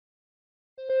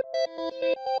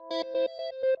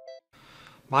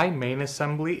My main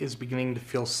assembly is beginning to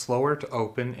feel slower to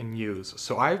open and use,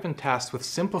 so I've been tasked with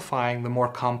simplifying the more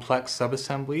complex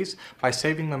subassemblies by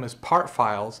saving them as part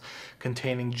files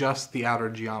containing just the outer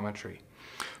geometry.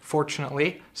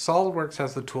 Fortunately, SOLIDWORKS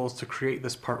has the tools to create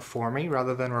this part for me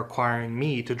rather than requiring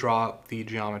me to draw up the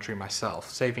geometry myself,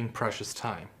 saving precious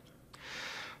time.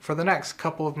 For the next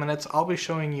couple of minutes, I'll be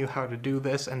showing you how to do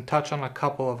this and touch on a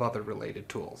couple of other related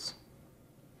tools.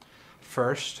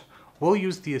 First, we'll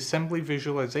use the assembly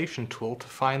visualization tool to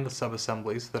find the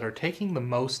subassemblies that are taking the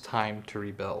most time to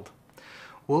rebuild.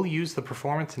 We'll use the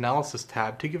performance analysis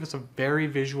tab to give us a very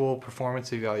visual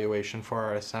performance evaluation for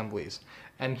our assemblies.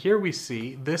 And here we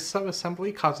see this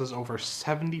subassembly causes over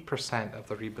 70% of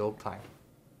the rebuild time.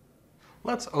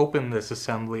 Let's open this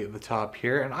assembly at the top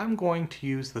here, and I'm going to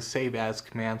use the save as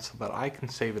command so that I can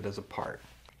save it as a part.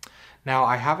 Now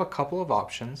I have a couple of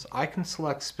options. I can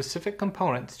select specific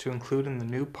components to include in the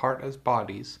new part as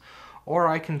bodies, or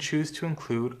I can choose to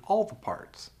include all the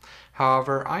parts.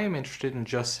 However, I am interested in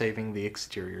just saving the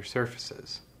exterior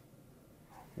surfaces.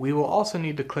 We will also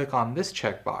need to click on this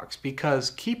checkbox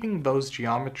because keeping those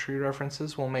geometry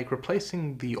references will make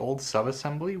replacing the old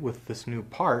subassembly with this new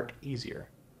part easier.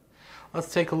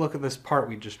 Let's take a look at this part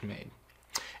we just made.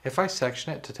 If I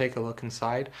section it to take a look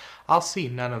inside, I'll see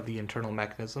none of the internal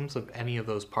mechanisms of any of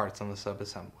those parts on the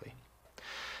subassembly.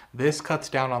 This cuts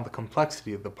down on the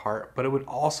complexity of the part, but it would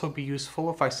also be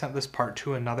useful if I sent this part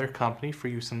to another company for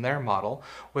use in their model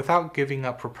without giving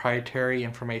up proprietary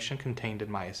information contained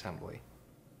in my assembly.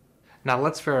 Now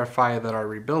let's verify that our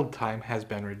rebuild time has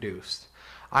been reduced.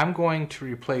 I'm going to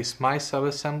replace my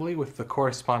subassembly with the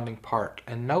corresponding part,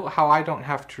 and note how I don't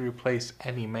have to replace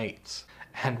any mates.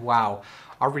 And wow,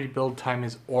 our rebuild time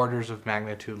is orders of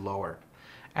magnitude lower.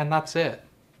 And that's it.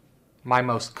 My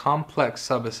most complex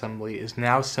subassembly is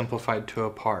now simplified to a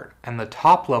part, and the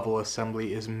top level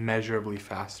assembly is measurably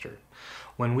faster.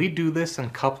 When we do this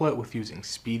and couple it with using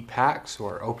speed packs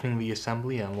or opening the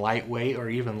assembly in lightweight or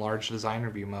even large design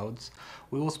review modes,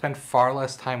 we will spend far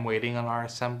less time waiting on our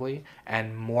assembly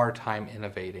and more time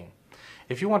innovating.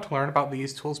 If you want to learn about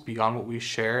these tools beyond what we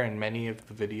share in many of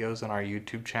the videos on our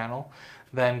YouTube channel,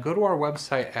 then go to our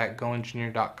website at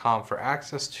goengineer.com for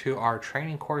access to our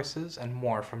training courses and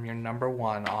more from your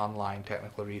 #1 online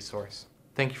technical resource.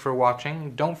 Thank you for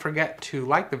watching. Don't forget to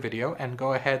like the video and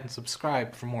go ahead and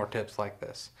subscribe for more tips like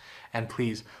this. And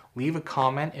please leave a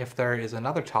comment if there is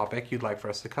another topic you'd like for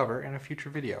us to cover in a future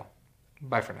video.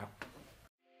 Bye for now.